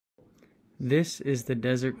This is the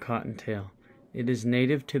desert cottontail. It is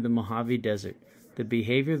native to the Mojave Desert. The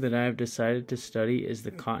behavior that I have decided to study is the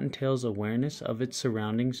cottontail's awareness of its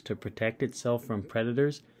surroundings to protect itself from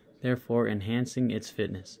predators, therefore enhancing its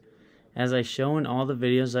fitness. As I show in all the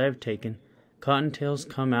videos I have taken, cottontails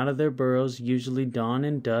come out of their burrows usually dawn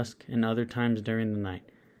and dusk and other times during the night.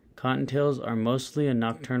 Cottontails are mostly a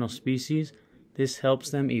nocturnal species. This helps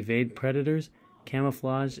them evade predators,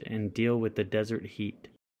 camouflage, and deal with the desert heat.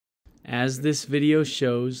 As this video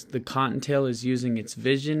shows, the cottontail is using its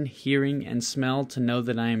vision, hearing, and smell to know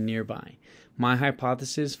that I am nearby. My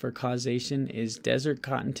hypothesis for causation is desert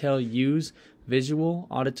cottontail use visual,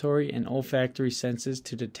 auditory, and olfactory senses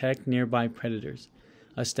to detect nearby predators.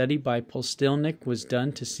 A study by Polstilnik was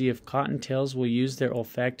done to see if cottontails will use their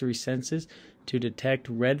olfactory senses to detect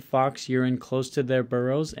red fox urine close to their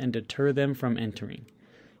burrows and deter them from entering.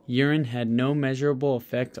 Urine had no measurable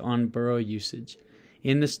effect on burrow usage.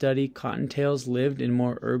 In the study, cottontails lived in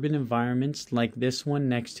more urban environments like this one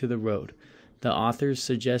next to the road. The authors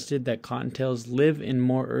suggested that cottontails live in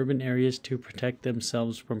more urban areas to protect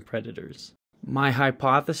themselves from predators. My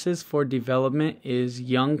hypothesis for development is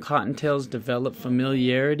young cottontails develop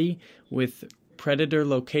familiarity with predator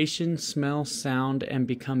location, smell, sound, and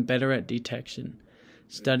become better at detection.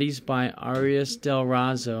 Studies by Arias del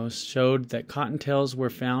Razo showed that cottontails were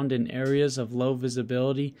found in areas of low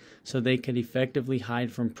visibility so they could effectively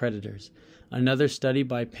hide from predators. Another study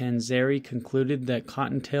by Panzeri concluded that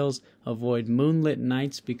cottontails avoid moonlit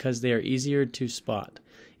nights because they are easier to spot.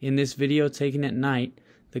 In this video taken at night,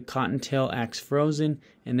 the cottontail acts frozen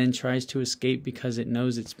and then tries to escape because it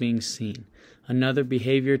knows it's being seen. Another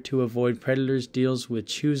behavior to avoid predators deals with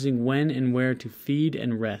choosing when and where to feed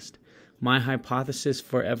and rest. My hypothesis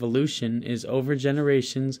for evolution is over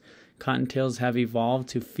generations, cottontails have evolved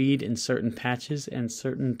to feed in certain patches and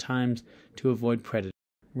certain times to avoid predators.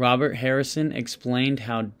 Robert Harrison explained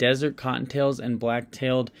how desert cottontails and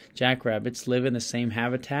black-tailed jackrabbits live in the same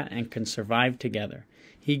habitat and can survive together.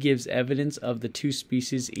 He gives evidence of the two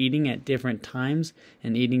species eating at different times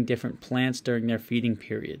and eating different plants during their feeding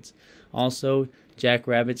periods. Also,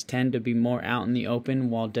 jackrabbits tend to be more out in the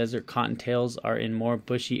open while desert cottontails are in more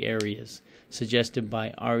bushy areas, suggested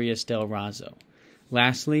by Arias del Razo.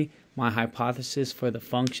 Lastly, my hypothesis for the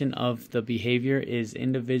function of the behavior is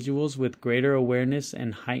individuals with greater awareness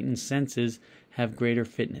and heightened senses have greater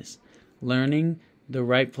fitness. Learning the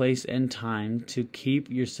right place and time to keep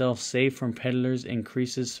yourself safe from predators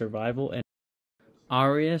increases survival. And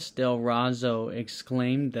Arias del Razo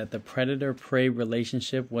exclaimed that the predator-prey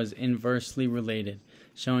relationship was inversely related,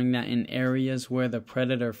 showing that in areas where the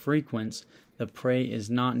predator frequents, the prey is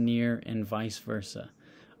not near and vice versa.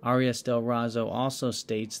 Arias del Razo also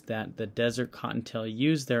states that the desert cottontail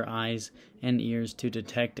use their eyes and ears to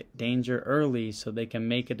detect danger early so they can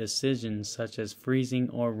make a decision such as freezing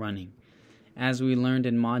or running. As we learned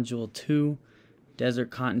in Module 2, desert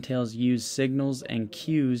cottontails use signals and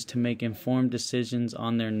cues to make informed decisions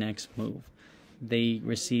on their next move. They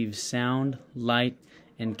receive sound, light,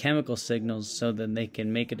 and chemical signals so that they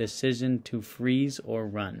can make a decision to freeze or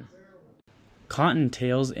run.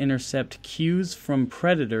 Cottontails intercept cues from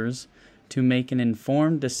predators to make an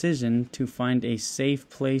informed decision to find a safe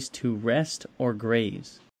place to rest or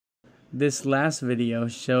graze. This last video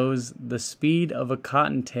shows the speed of a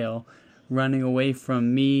cottontail running away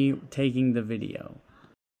from me taking the video.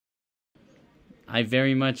 I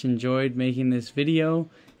very much enjoyed making this video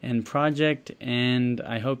and project, and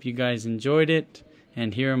I hope you guys enjoyed it,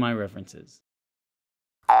 and here are my references.